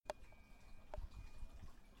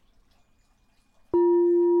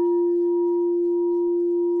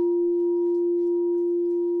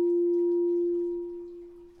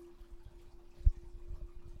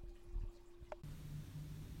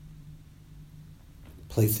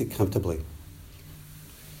Please sit comfortably.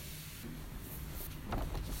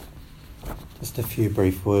 Just a few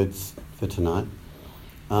brief words for tonight.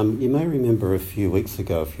 You may remember a few weeks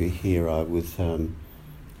ago, if you're here, I was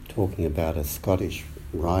talking about a Scottish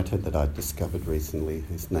writer that I discovered recently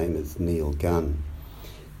whose name is Neil Gunn.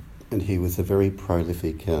 And he was a very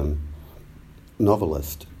prolific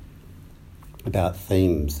novelist about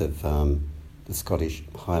themes of the Scottish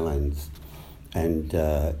Highlands.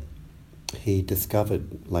 And he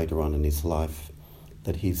discovered later on in his life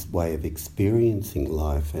that his way of experiencing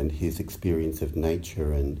life and his experience of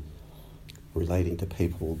nature and relating to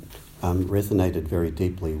people resonated very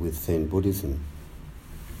deeply with Zen Buddhism.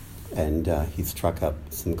 And he struck up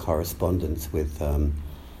some correspondence with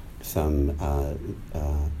some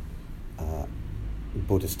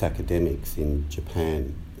Buddhist academics in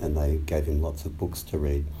Japan, and they gave him lots of books to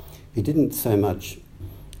read. He didn't so much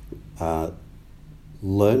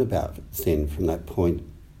learn about Zen from that point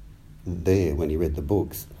there when he read the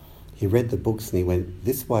books. He read the books and he went,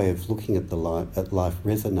 this way of looking at life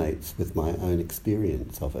resonates with my own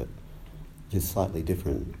experience of it, which is slightly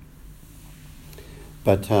different.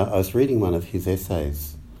 But I was reading one of his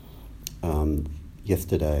essays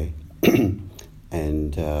yesterday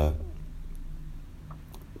and there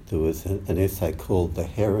was an essay called The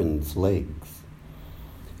Heron's Legs,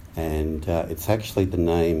 and it's actually the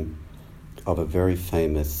name of a very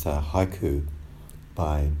famous haiku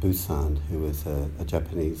by Busan, who was a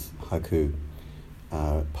Japanese haiku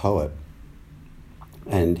poet.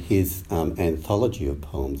 And his anthology of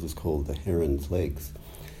poems is called The Heron's Legs.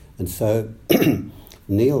 And so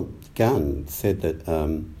Neil Gunn said that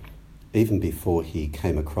even before he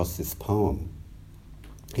came across this poem,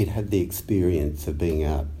 he'd had the experience of being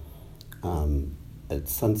out at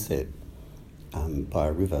sunset by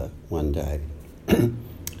a river one day,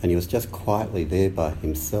 and he was just quietly there by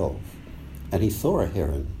himself, and he saw a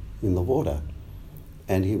heron in the water,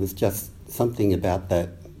 and he was just something about that,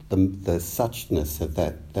 the suchness of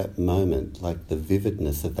that moment, like the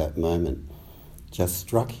vividness of that moment, just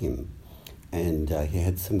struck him, and he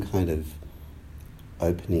had some kind of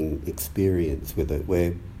opening experience with it,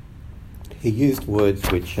 where he used words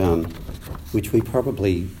which we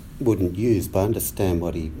probably wouldn't use, but understand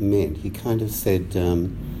what he meant. He kind of said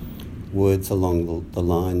words along the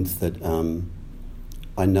lines that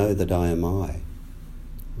I know that I am I,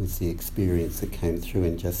 was the experience that came through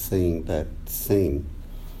in just seeing that scene.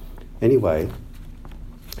 Anyway,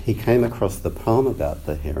 he came across the poem about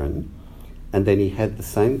the heron, and then he had the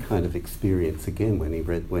same kind of experience again when he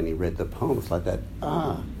read the poem. It's like that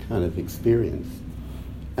kind of experience.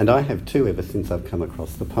 And I have too ever since I've come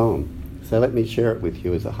across the poem. So let me share it with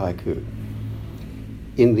you as a haiku.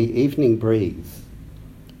 In the evening breeze,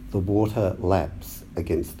 the water laps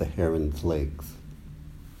against the heron's legs.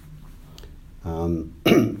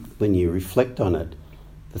 When you reflect on it,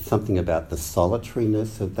 there's something about the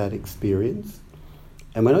solitariness of that experience.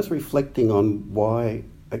 And when I was reflecting on why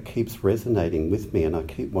it keeps resonating with me and I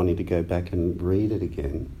keep wanting to go back and read it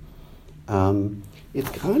again, it's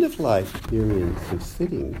kind of like experience of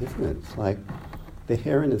sitting, isn't it? It's like the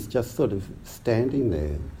heron is just sort of standing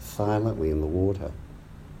there silently in the water.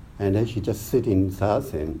 And as you just sit in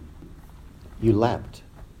Zazen, you're lapped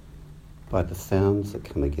by the sounds that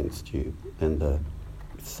come against you and the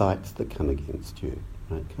sights that come against you,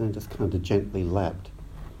 right? Kind of gently lapped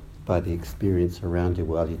by the experience around you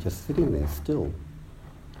while you're just sitting there still.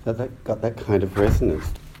 So that got that kind of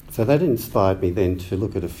resonance. So that inspired me then to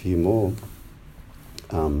look at a few more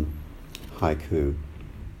haiku.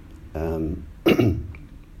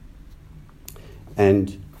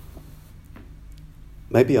 And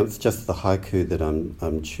maybe it's just the haiku that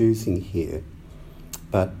I'm choosing here,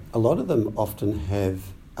 but a lot of them often have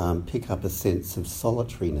pick up a sense of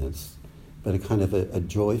solitariness, but a kind of a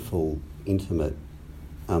joyful, intimate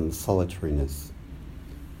solitariness.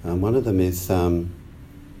 One of them is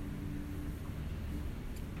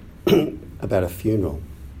about a funeral,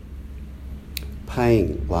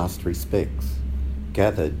 paying last respects,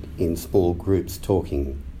 gathered in small groups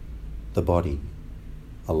talking, the body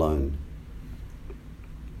alone.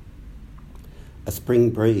 A spring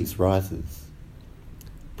breeze rises,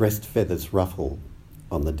 breast feathers ruffle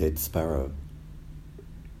on the dead sparrow.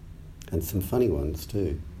 And some funny ones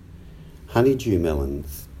too. Honeydew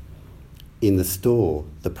melons. In the store,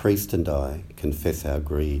 the priest and I confess our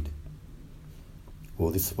greed.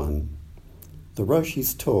 Or this one. The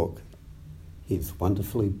Roshis talk, his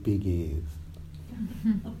wonderfully big ears.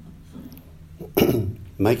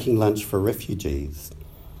 Making lunch for refugees.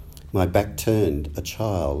 My back turned, a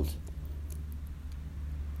child.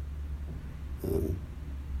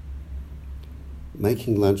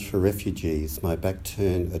 making lunch for refugees, my back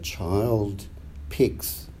turned, a child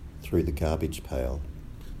picks through the garbage pail.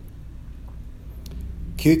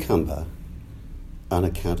 Cucumber,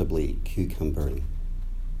 unaccountably cucumbering.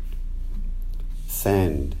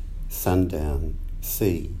 Sand, sundown,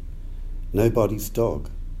 sea, nobody's dog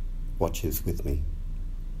watches with me.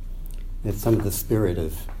 It's some of the spirit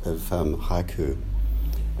of haiku.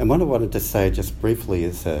 And what I wanted to say just briefly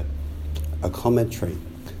is a commentary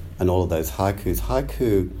on all of those haikus.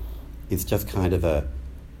 Haiku is just kind of a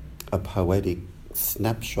poetic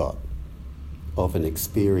snapshot of an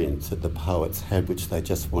experience that the poets had, which they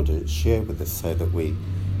just want to share with us, so that we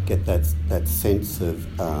get that sense of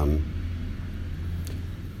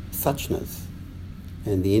suchness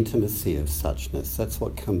and the intimacy of suchness. That's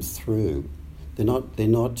what comes through. They're not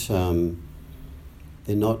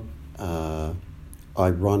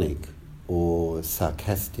ironic or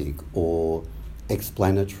sarcastic or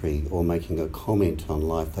explanatory or making a comment on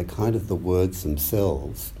life. They're kind of the words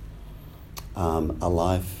themselves, are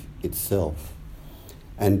life itself.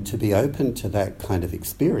 And to be open to that kind of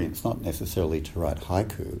experience, not necessarily to write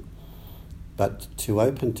haiku, but to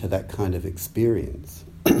open to that kind of experience,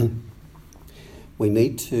 we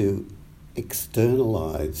need to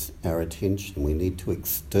externalize our attention. We need to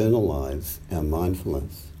externalize our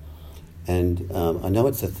mindfulness. And I know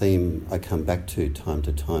it's a theme I come back to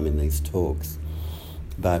time in these talks,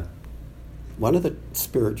 but one of the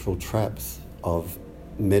spiritual traps of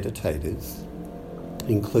meditators,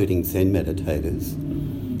 including Zen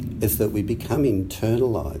meditators, is that we become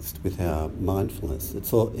internalized with our mindfulness.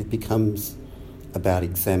 It becomes about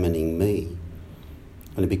examining me,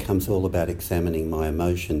 and it becomes all about examining my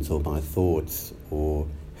emotions or my thoughts or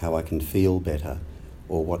how I can feel better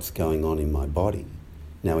or what's going on in my body.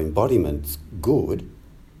 Now, embodiment's good,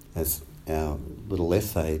 as our little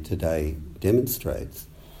essay today demonstrates,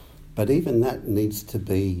 but even that needs to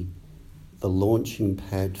be the launching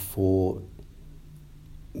pad for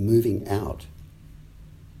moving out.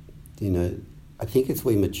 I think as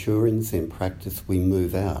we mature in Zen practice, we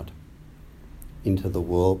move out into the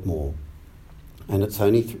world more. And it's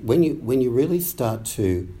only when you really start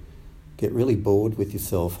to get really bored with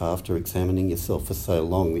yourself after examining yourself for so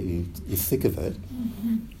long that you're sick of it,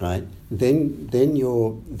 right? Then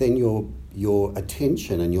your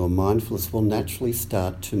attention and your mindfulness will naturally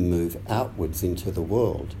start to move outwards into the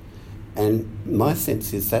world. And my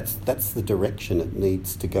sense is that's the direction it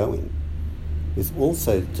needs to go in. Is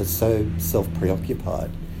also just so self-preoccupied.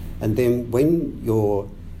 And then when your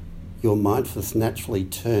mindfulness naturally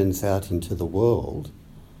turns out into the world,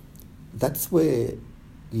 that's where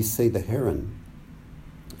you see the heron,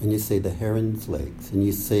 and you see the heron's legs, and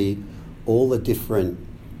you see all the different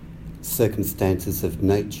circumstances of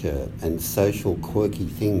nature and social quirky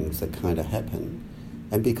things that kind of happen.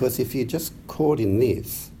 And because if you're just caught in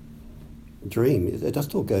this dream, it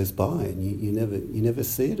just all goes by, and you never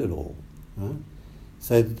see it at all. Right?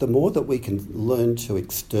 So the more that we can learn to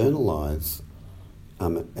externalise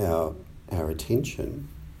our attention,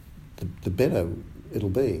 the better it'll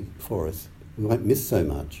be for us. We won't miss so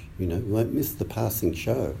much, we won't miss the passing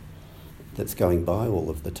show that's going by all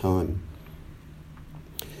of the time.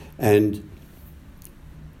 And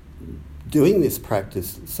doing this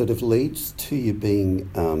practice sort of leads to you being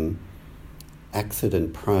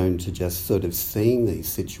accident prone to just sort of seeing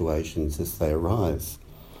these situations as they arise.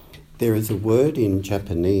 There is a word in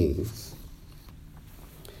Japanese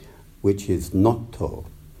which is noto,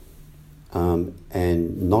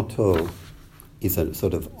 and noto is a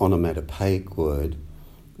sort of onomatopoeic word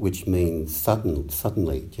which means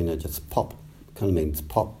suddenly, just pop, kind of means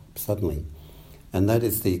pop suddenly. And that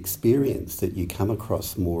is the experience that you come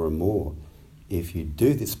across more and more. If you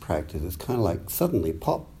do this practice, it's kind of like suddenly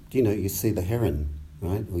pop, you see the heron,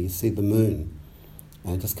 right? Or you see the moon.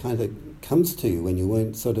 And it just kind of comes to you when you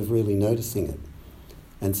weren't sort of really noticing it.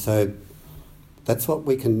 And so that's what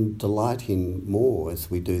we can delight in more as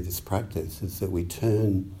we do this practice, is that we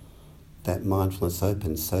turn that mindfulness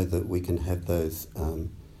open so that we can have those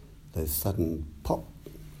sudden pop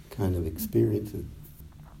kind of experiences.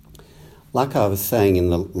 Like I was saying in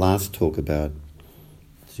the last talk about,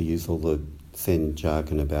 to use all the Zen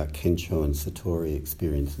jargon about Kensho and Satori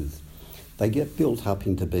experiences, they get built up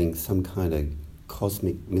into being some kind of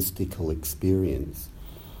cosmic mystical experience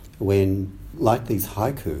when, like these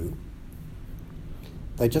haiku,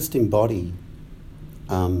 they just embody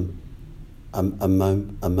a moment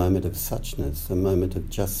of suchness, a moment of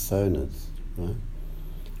just so-ness, right?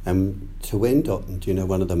 And to end on,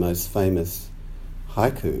 one of the most famous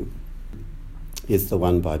haiku is the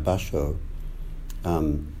one by Basho,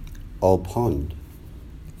 old pond,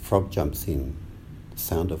 frog jumps in,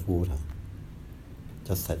 sound of water.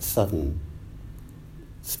 just that sudden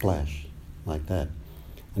splash like that.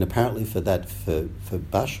 And apparently for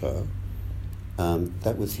Basho,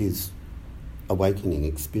 that was his awakening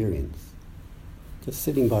experience. Just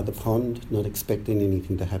sitting by the pond, not expecting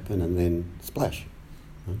anything to happen, and then splash.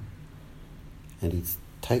 Right? And he's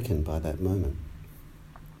taken by that moment.